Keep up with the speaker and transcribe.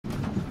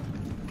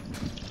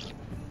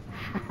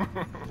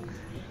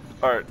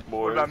Alright,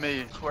 boys. What about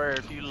me? Swear,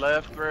 if you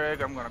left,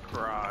 Greg, I'm gonna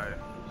cry.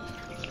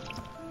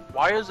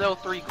 Why is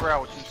L3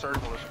 crouch and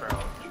circle is crouch?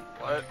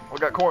 What? We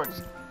got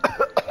coins.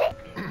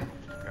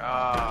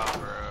 God,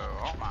 bro.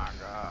 Oh my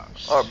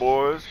gosh. Alright,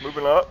 boys.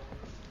 Moving up.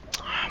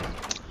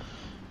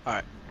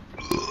 Alright.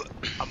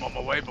 I'm on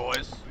my way,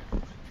 boys.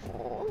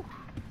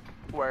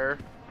 Where?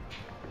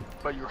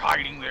 But you're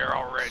hiding there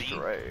already.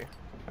 Stray.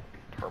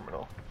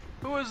 Terminal.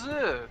 Who is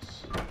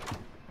this?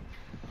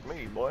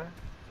 Me, boy.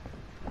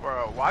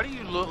 Bro, why do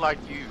you look like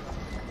you?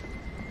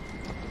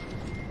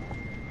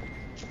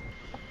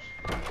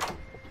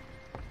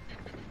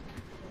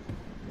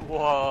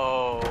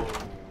 Whoa.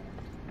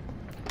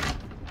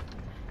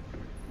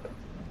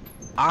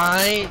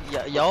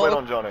 Y'all wait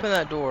on Johnny. open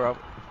that door up.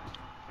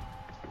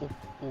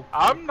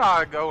 I'm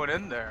not going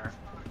in there.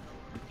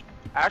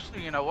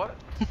 Actually, you know what?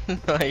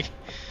 Like,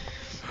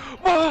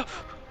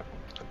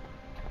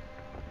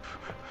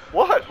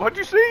 What? What'd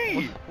you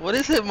see? what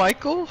is it,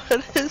 Michael?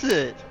 What is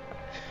it?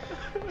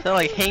 Sound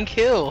like Hank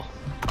Hill.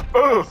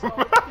 Boom! Saw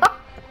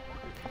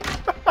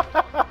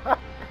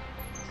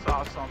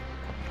something.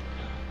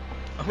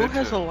 Who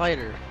has a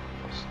lighter?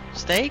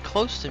 Stay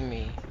close to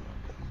me.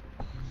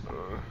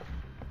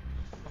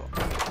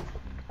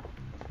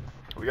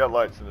 We got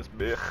lights in this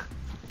bitch.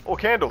 Oh,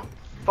 candle.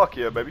 Fuck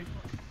yeah, baby.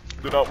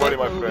 Do not worry,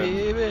 my friend.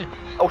 Baby.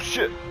 Oh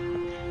shit!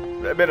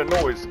 That made a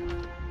noise.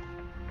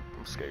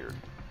 I'm scared.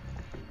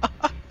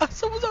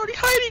 Someone's already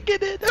hiding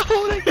in it.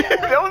 Oh my god.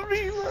 That was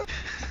me, bro.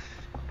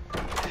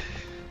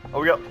 Oh,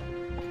 we got.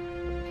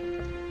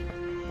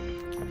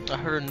 I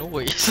heard a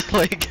noise.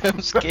 Like,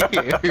 I'm scared.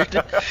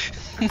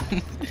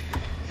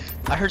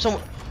 I heard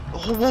someone.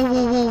 Oh, whoa,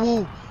 whoa, whoa,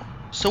 whoa.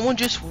 Someone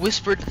just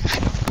whispered.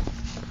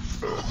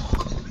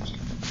 Holy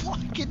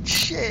fucking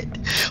shit.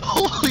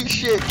 Holy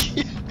shit.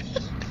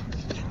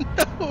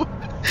 No.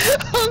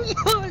 I'm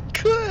not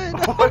good.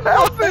 What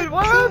happened?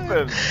 What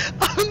happened?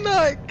 I'm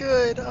not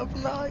good.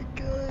 I'm not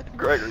good.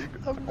 Greg, are you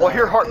good? I'm Well, not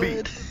hear heartbeat.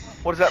 good.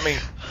 What does that mean?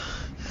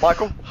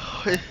 Michael?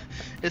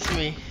 It's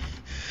me.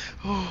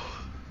 I'm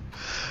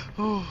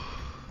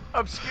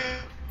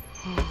scared.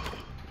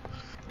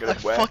 Get A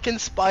it wet. fucking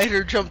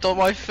spider jumped on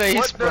my face,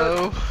 What the-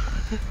 bro.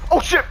 Oh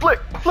shit!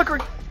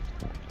 Flickering!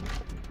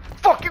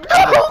 Fuck you!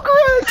 No,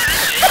 Greg!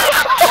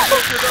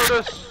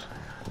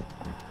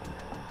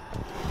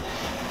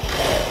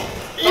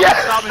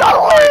 Yes! Stop me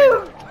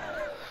I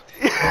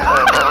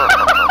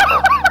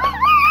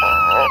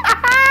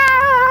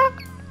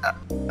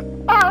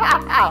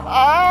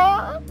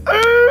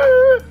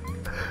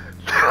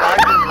I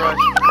can rush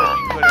because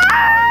you put it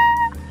high.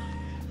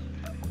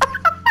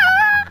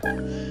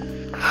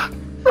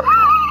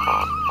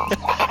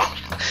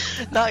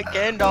 Not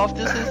Gandalf,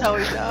 this is how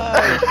he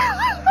died.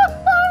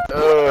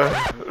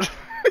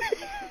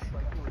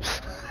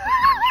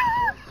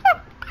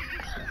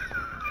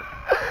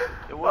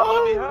 It won't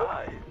let me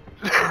hide.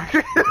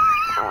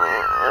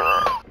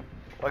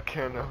 I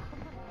can't now.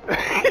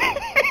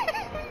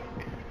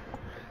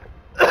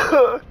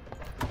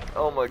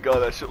 Oh my god,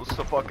 that shit was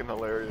so fucking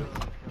hilarious.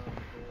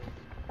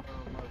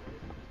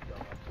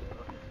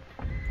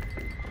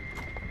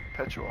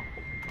 Petrol.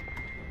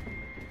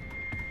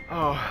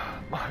 Oh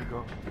my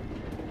god.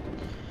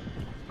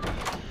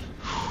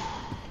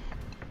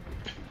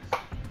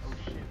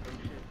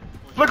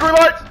 Flickering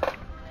lights!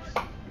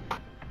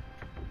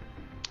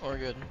 We're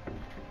good.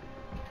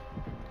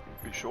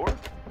 You sure?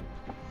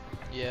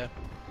 Yeah.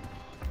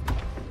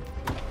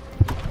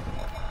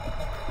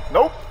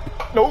 Nope.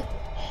 Nope.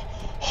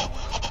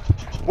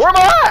 Where am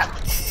I at?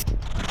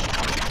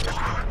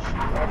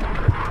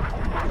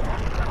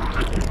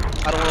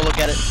 I don't want to look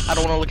at it. I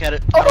don't want to look at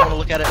it. Oh, I don't want to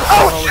look at it.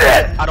 oh,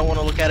 shit! I don't want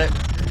to look at it.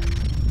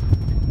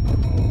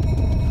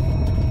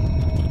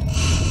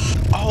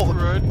 Oh,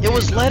 it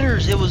was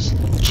letters. It was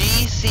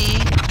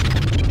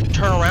GC.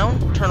 Turn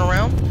around. Turn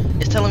around.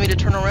 It's telling me to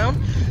turn around.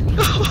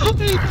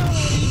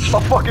 My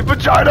fucking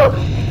vagina!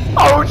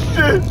 Oh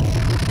shit!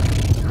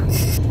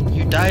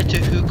 You died to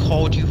who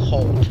called you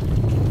halt.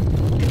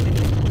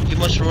 You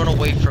must run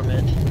away from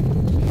it.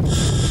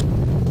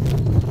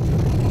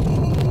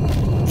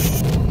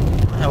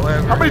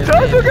 However, How many it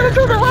times may are gonna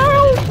turn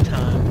around?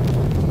 time.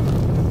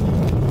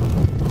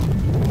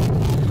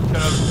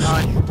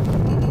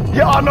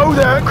 Yeah, I know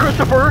that,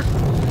 Christopher!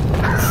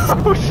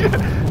 Oh shit!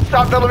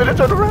 Stop telling me to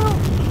turn around!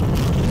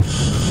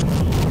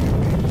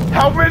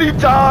 How many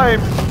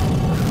times?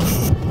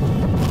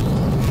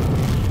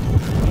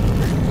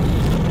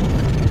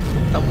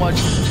 I'm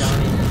watching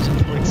Johnny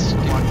look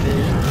stupid.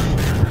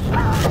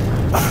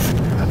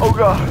 Oh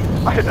god,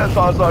 I hit that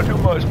saw too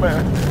much,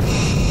 man.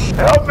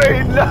 Help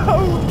me,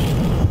 no!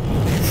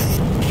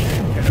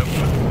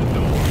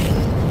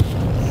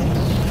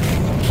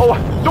 Oh,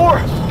 door!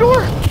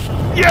 Door!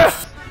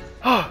 Yes!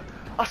 Oh,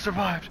 I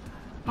survived.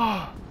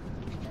 Oh.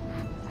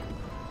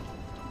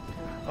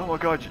 Oh my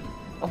god.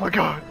 Oh my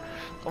god.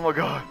 Oh my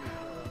god.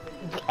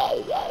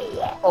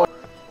 Oh.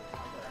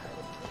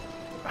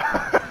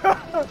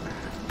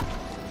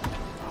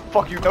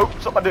 Fuck you, nope,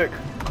 suck my dick.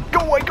 Go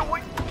away, go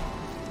away.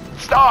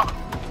 Stop!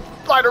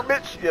 Lighter,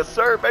 bitch. Yes,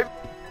 sir, baby.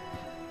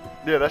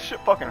 Yeah, that shit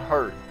fucking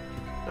hurt.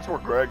 That's where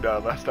Greg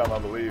died last time, I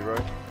believe,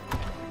 right?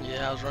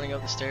 Yeah, I was running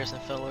up the stairs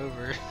and fell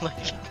over.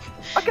 Like,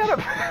 I got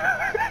him.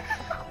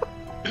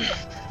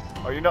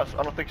 Are you not?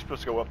 I don't think you're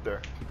supposed to go up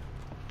there.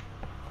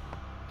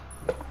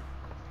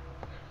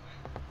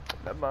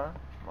 Never mind.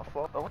 My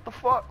fault. Oh, what the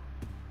fuck?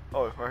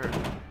 Oh, right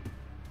here.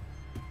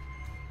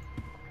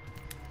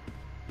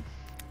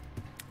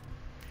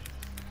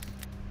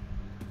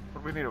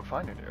 What do we need to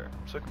find in here?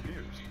 I'm so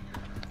confused.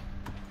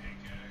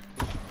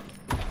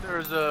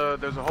 There's a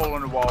hole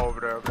in the wall over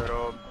there.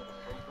 That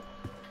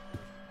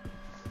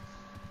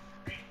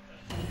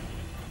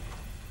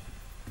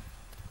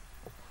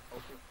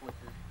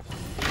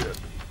Shit.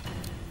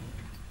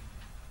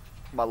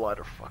 My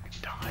lighter fucking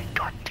died.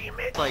 God damn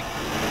it. like,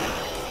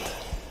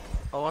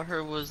 all I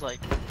heard was like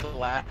the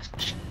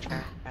last.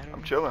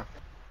 I'm chilling.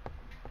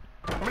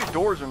 How many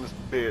doors in this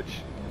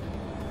bitch?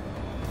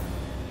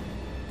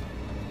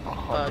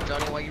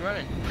 Johnny, why you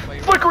running? Why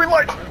you Flickering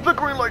lights!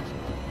 Flickering lights!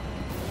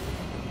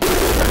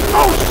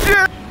 Oh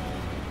shit!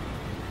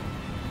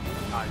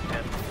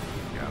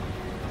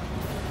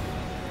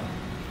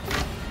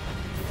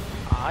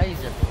 Eyes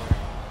everywhere.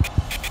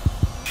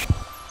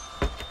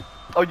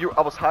 Oh,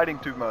 I was hiding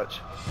too much.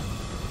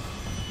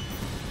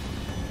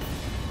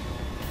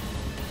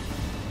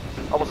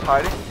 I was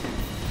hiding?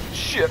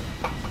 Shit.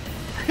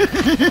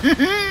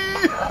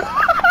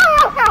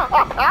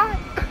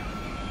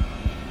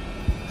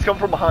 It's coming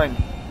from behind.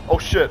 Oh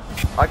shit.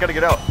 I gotta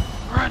get out.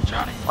 Run,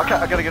 Johnny.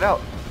 I gotta get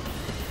out.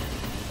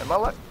 Am I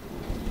like?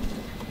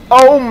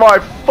 Oh my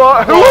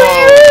fuck! Who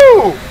are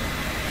you?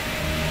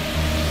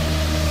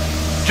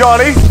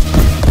 Johnny?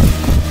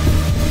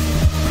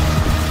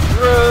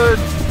 Run.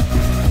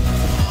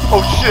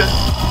 Oh shit!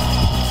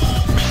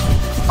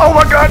 Oh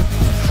my god!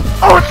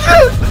 Oh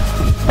shit!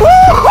 Woo!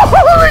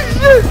 Holy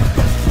shit!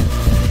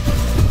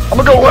 I'm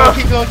gonna go left.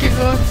 Keep going, keep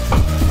going.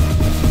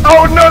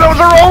 Oh no, that was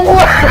the wrong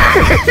way!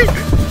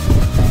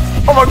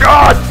 Oh my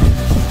god!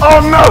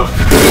 Oh no!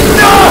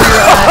 No!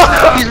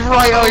 He's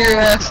right on your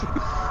ass.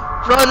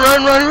 Run,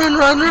 run, run, run,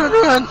 run, run,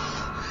 run.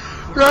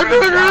 Run,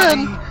 run, run.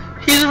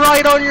 He's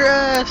right on your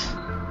ass.